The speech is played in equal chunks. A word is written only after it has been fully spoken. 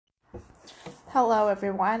Hello,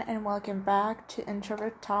 everyone, and welcome back to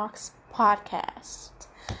Introvert Talks podcast.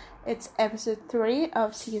 It's episode 3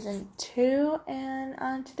 of season 2, and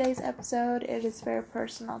on today's episode, it is very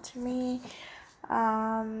personal to me,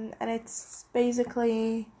 and it's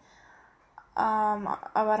basically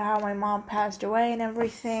about how my mom passed away and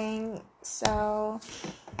everything. So,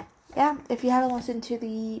 yeah, if you haven't listened to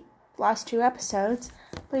the last 2 episodes,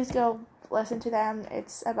 please go listen to them.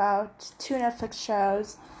 It's about 2 Netflix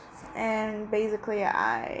shows. And basically,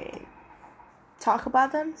 I talk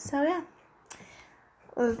about them. So, yeah.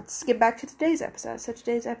 Let's get back to today's episode. So,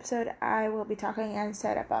 today's episode, I will be talking, as I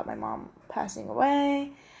said, about my mom passing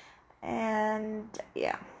away. And,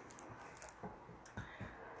 yeah.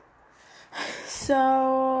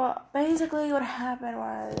 So, basically, what happened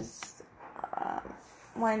was,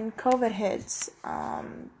 when COVID hits,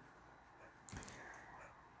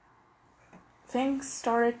 things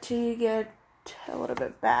started to get a little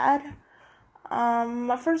bit bad.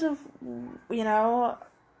 At first, I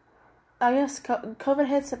guess COVID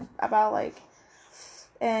hits about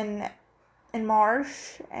in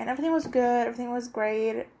March, and everything was good. Everything was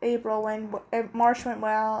great. March went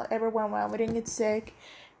well. April went well. We didn't get sick.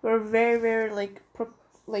 We were very, very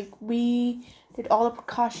we did all the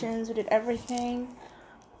precautions. We did everything.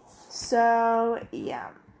 So yeah.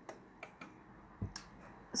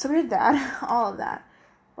 So we did that, all of that.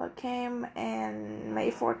 What came in May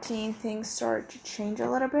 14th, things started to change a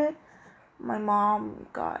little bit. My mom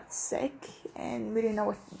got sick, and we didn't know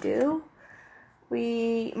what to do.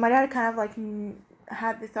 My dad kind of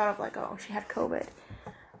had the thought of oh, she had COVID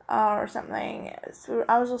or something. So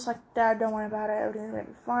I was just like, Dad, don't worry about it. Everything's gonna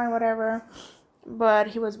be fine, whatever. But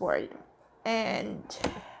he was worried. And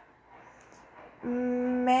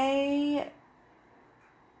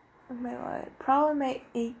probably May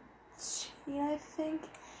 18, I think.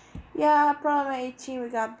 Yeah, probably May 18, we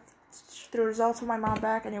got the results of my mom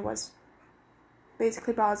back, and it was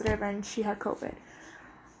basically positive, and she had COVID.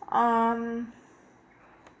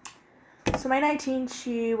 So May 19,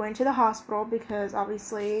 she went to the hospital, because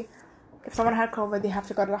obviously, if someone had COVID, they have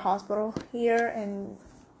to go to the hospital here in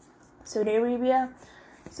Saudi Arabia.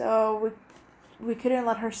 So we couldn't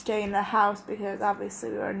let her stay in the house, because obviously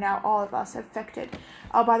we were now all of us affected.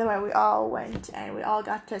 Oh, by the way, we all went and we all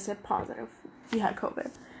got tested positive. We had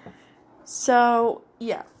COVID. So,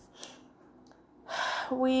 yeah.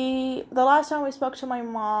 The last time we spoke to my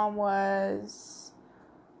mom was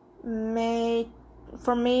May.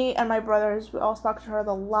 For me and my brothers, we all spoke to her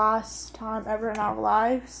the last time ever in our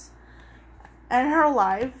lives. And her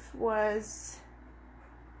life was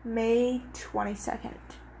May 22nd.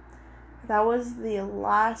 That was the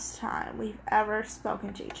last time we've ever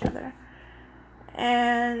spoken to each other.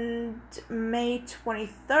 And May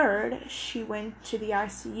 23rd, she went to the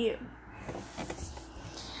ICU.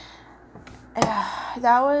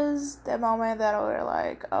 That was the moment that we were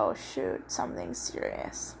like, oh shoot, something's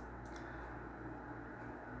serious.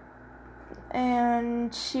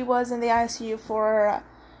 And she was in the ICU for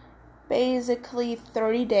basically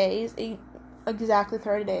 30 days, exactly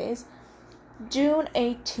 30 days. June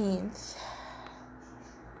 18th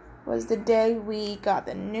was the day we got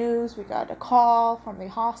the news. We got a call from the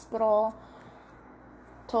hospital.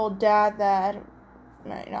 Told Dad that,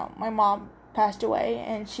 my mom passed away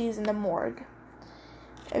and she's in the morgue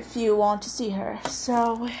if you want to see her.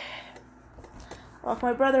 So, woke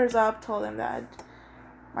my brothers up, told them that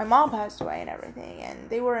my mom passed away and everything, and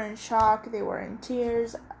they were in shock, they were in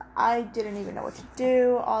tears. I didn't even know what to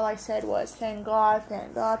do. All I said was, thank God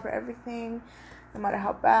for everything, no matter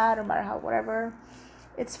how bad, no matter how whatever.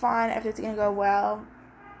 It's fine, everything's gonna go well.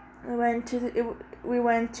 We went to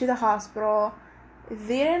the hospital.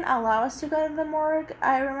 They didn't allow us to go to the morgue,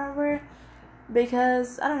 I remember,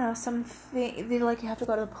 because, I don't know, something, they you have to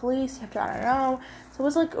go to the police, you have to, I don't know. So it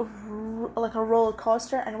was like a roller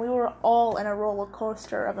coaster, and we were all in a roller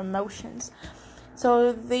coaster of emotions.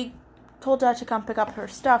 So they told Dad to come pick up her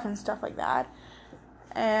stuff and stuff like that.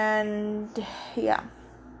 And, yeah.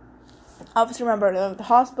 Obviously, remember, the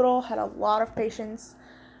hospital had a lot of patients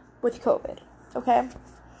with COVID, okay?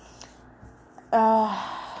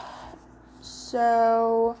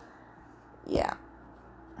 So, yeah.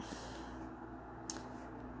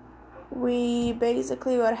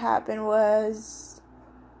 What happened was,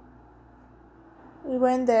 we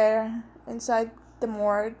went there, inside the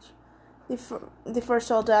morgue. They first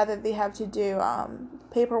told Dad that they have to do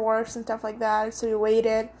paperwork and stuff like that, so we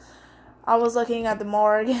waited. I was looking at the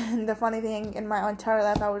morgue, and the funny thing, in my entire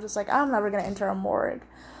life, I was just like, I'm never gonna enter a morgue.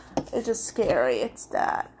 It's just scary, it's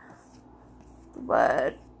that.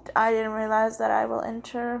 But I didn't realize that I will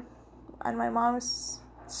enter, and my mom just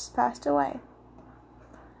passed away.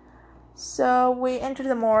 So we entered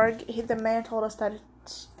the morgue. The man told us that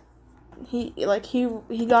he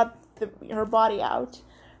got her body out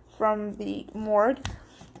from the morgue,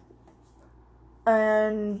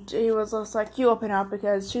 and he was just like, you open up,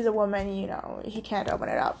 because she's a woman, he can't open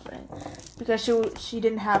it up, because she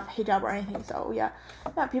didn't have hijab or anything. So yeah,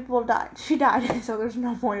 people have died. She died, so there's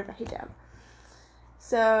no point of a hijab.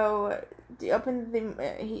 So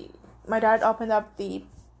my dad opened up the,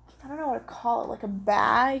 I don't know what to call it, like a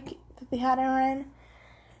bag that they had her in,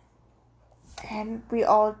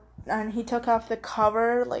 and he took off the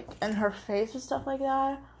cover, like, in her face and stuff like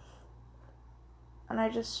that, and I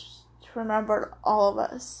just remembered all of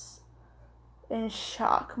us in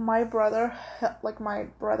shock. My brother,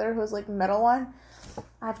 who's like the middle one,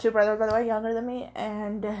 I have two brothers, by the way, younger than me,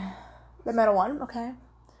 and the middle one, okay,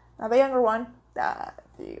 now the younger one, the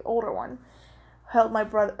older one, held my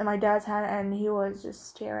brother and my dad's hand, and he was just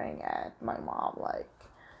staring at my mom, like,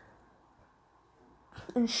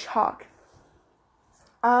 in shock.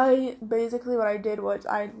 What I did was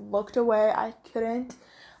I looked away. I couldn't.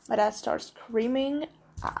 My dad started screaming.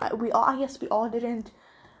 We all didn't.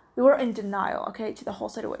 We were in denial, okay, to the whole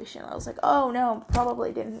situation. I was like, oh no,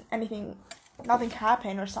 probably nothing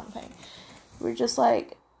happened or something. We just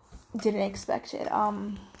like didn't expect it.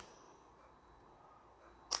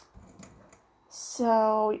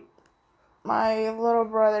 So my little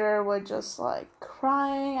brother was just like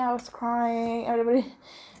crying. I was crying.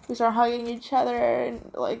 We started hugging each other,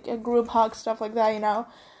 and like a group hug, stuff like that,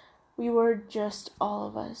 We were just, all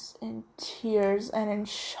of us, in tears and in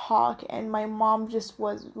shock, and my mom just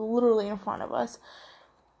was literally in front of us,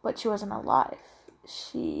 but she wasn't alive.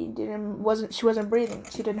 She wasn't breathing.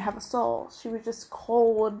 She didn't have a soul. She was just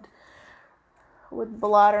cold, with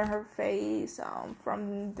blood on her face,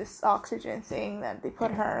 from this oxygen thing that they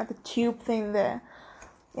put her, the tube thing there,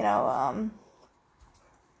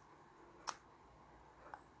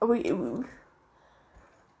 we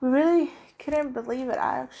really couldn't believe it,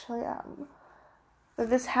 actually, that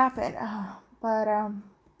this happened, but,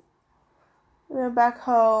 we went back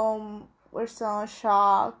home. We're still in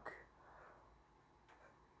shock,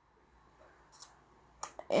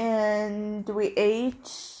 and we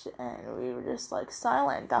ate, and we were just like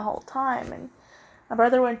silent the whole time, and my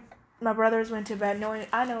brothers went to bed knowing,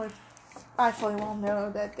 I fully well know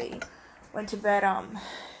that they went to bed,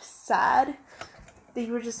 sad. They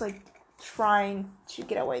were just like trying to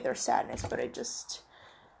get away their sadness, but it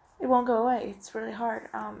won't go away. It's really hard.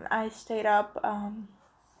 I stayed up,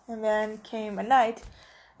 and then came a night.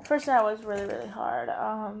 The first night was really, really hard.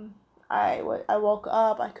 I woke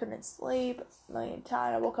up, I couldn't sleep a million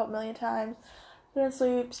times. I woke up a million times, couldn't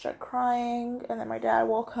sleep, started crying, and then my dad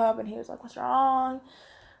woke up, and he was like, what's wrong?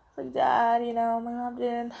 I was like, Dad, my mom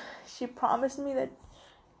didn't, she promised me that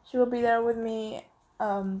she will be there with me,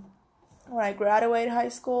 when I graduated high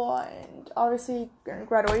school, and obviously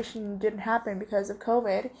graduation didn't happen because of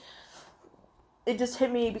COVID. It just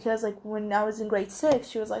hit me because, like, when I was in grade 6,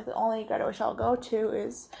 she was like, the only graduation I'll go to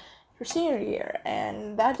is your senior year,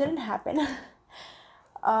 and that didn't happen.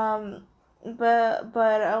 But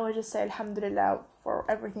I would just say alhamdulillah for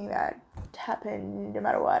everything that happened, no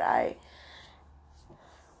matter what.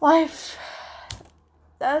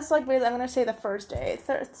 That's like, basically, I'm gonna say the first day.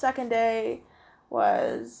 Second day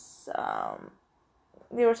was,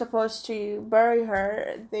 they were supposed to bury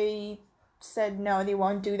her. They said no, they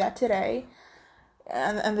won't do that today.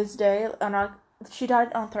 And this day, she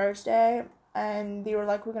died on Thursday, and they were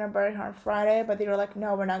like, we're gonna bury her on Friday, but they were like,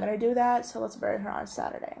 no, we're not gonna do that, so let's bury her on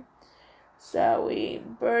Saturday. So we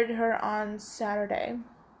buried her on Saturday.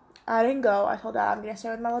 I didn't go. I told Dad I'm gonna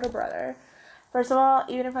stay with my little brother. First of all,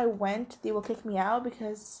 even if I went, they will kick me out,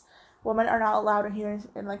 because women are not allowed in here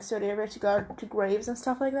in like Saudi Arabia to go to graves and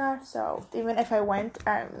stuff like that. So even if I went,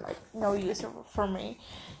 I'm like, no use for me,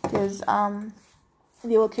 because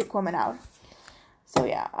they will kick women out. So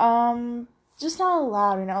yeah, just not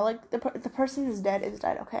allowed, like the person who's dead is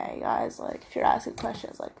dead. Okay, guys, like if you're asking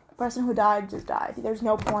questions, like the person who died just died. There's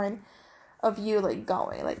no point of you like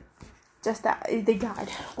going, like just that they died.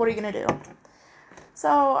 What are you gonna do? So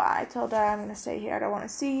I told her I'm gonna stay here. I don't want to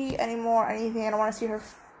see anymore anything. I don't want to see her,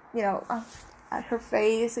 at her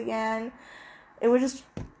face again. It was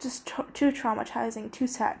just too traumatizing, too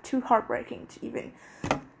sad, too heartbreaking to even.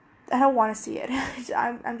 I don't want to see it.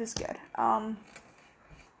 I'm just good.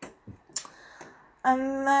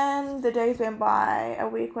 And then the days went by, a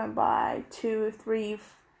week went by, 2, 3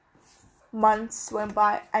 months went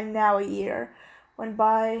by, and now a year went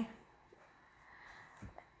by.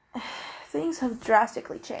 Things have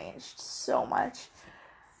drastically changed so much.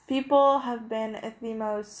 People have been the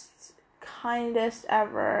most kindest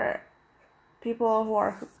ever. people who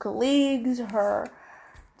are her colleagues, her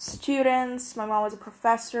students. My mom was a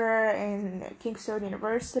professor in Kingston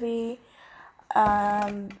University.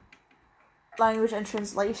 Language and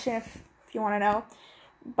translation, if you want to know.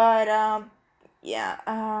 But,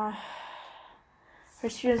 her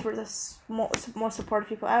students were the most supportive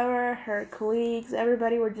people ever. Her colleagues,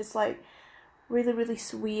 everybody were just, like, really, really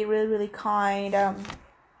sweet, really, really kind.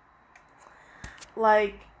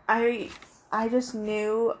 I just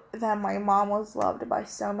knew that my mom was loved by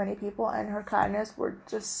so many people, and her kindness were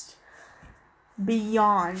just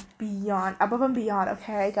beyond, above and beyond,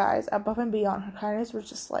 okay, guys, above and beyond. Her kindness was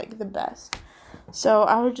just, like, the best. So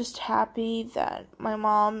I was just happy that my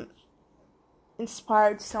mom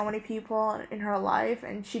inspired so many people in her life,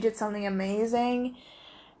 and she did something amazing,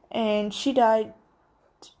 and she died,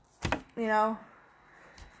 and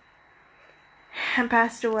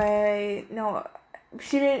passed away. No,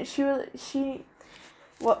 she didn't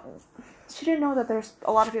know that there's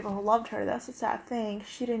a lot of people who loved her. That's the sad thing.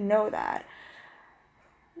 She didn't know that.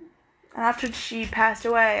 And after she passed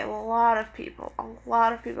away, a lot of people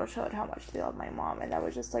showed how much they loved my mom, and that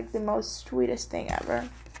was just, like, the most sweetest thing ever.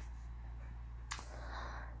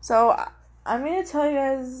 So, I'm going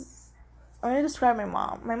to describe my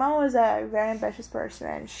mom. My mom was a very ambitious person,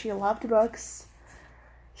 and she loved books.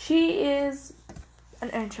 She is an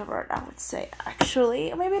introvert, I would say,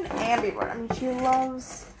 actually. Or maybe an ambivert. I mean, she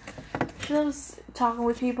loves talking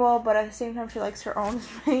with people, but at the same time, she likes her own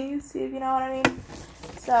space, if you know what I mean.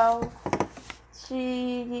 So,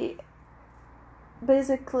 she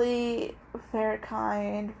basically very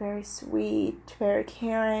kind, very sweet, very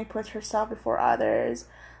caring, puts herself before others,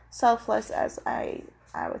 selfless, as I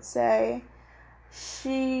would say.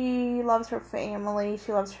 She loves her family,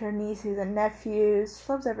 she loves her nieces and nephews,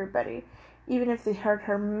 she loves everybody. Even if they hurt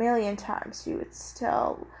her a million times, she would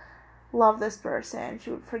still love this person.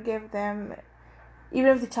 She would forgive them,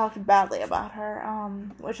 even if they talked badly about her,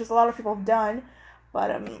 which is a lot of people have done,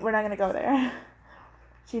 but we're not going to go there.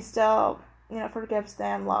 She still, forgives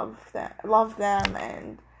them, loves them,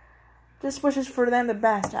 and just wishes for them the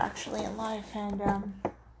best, actually, in life. And,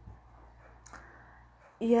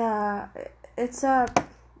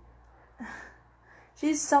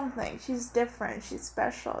 she's something. She's different. She's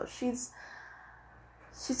special. She's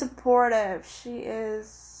supportive. She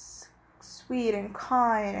is sweet and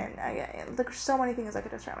kind, and there's so many things I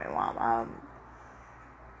could describe my mom.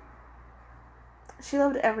 She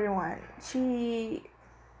loved everyone. She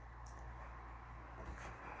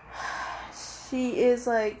is,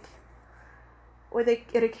 like, with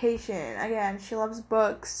education. Again, she loves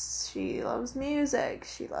books. She loves music.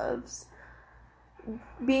 She loves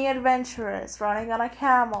being adventurous, riding on a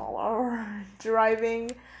camel, or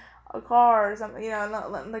driving a car, or something,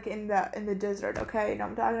 not like in the desert, okay? You know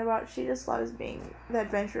what I'm talking about? She just loves being the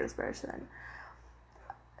adventurous person.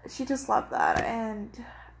 She just loved that, and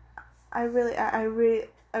I really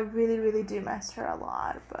do miss her a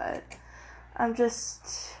lot, but I'm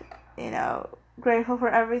just, grateful for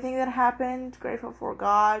everything that happened, grateful for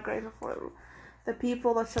God, grateful for the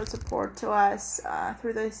people that showed support to us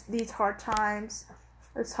through these hard times,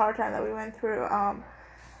 this hard time that we went through.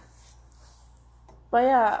 But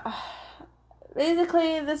yeah,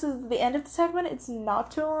 basically this is the end of the segment. It's not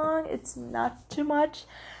too long, it's not too much.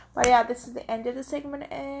 But yeah, this is the end of the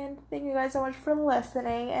segment, and thank you guys so much for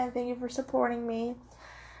listening, and thank you for supporting me.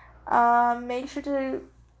 Make sure to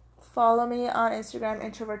follow me on Instagram,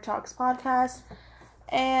 Introvert Talks Podcast,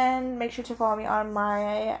 and make sure to follow me on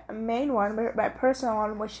my main one, my personal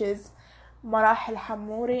one, which is Marah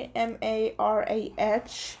Al-Hamouri,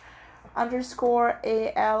 MarahAlhamouri.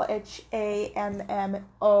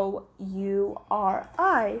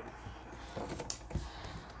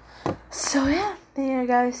 So yeah, thank you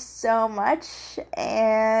guys so much,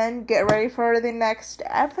 and get ready for the next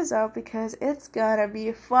episode, because it's gonna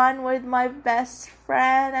be fun with my best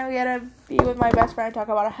friend. I'm gonna be with my best friend, talk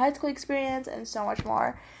about a high school experience, and so much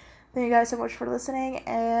more. Thank you guys so much for listening,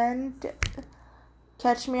 and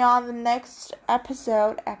catch me on the next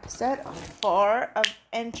episode 4 of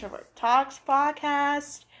Introvert Talks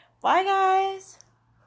Podcast. Bye, guys!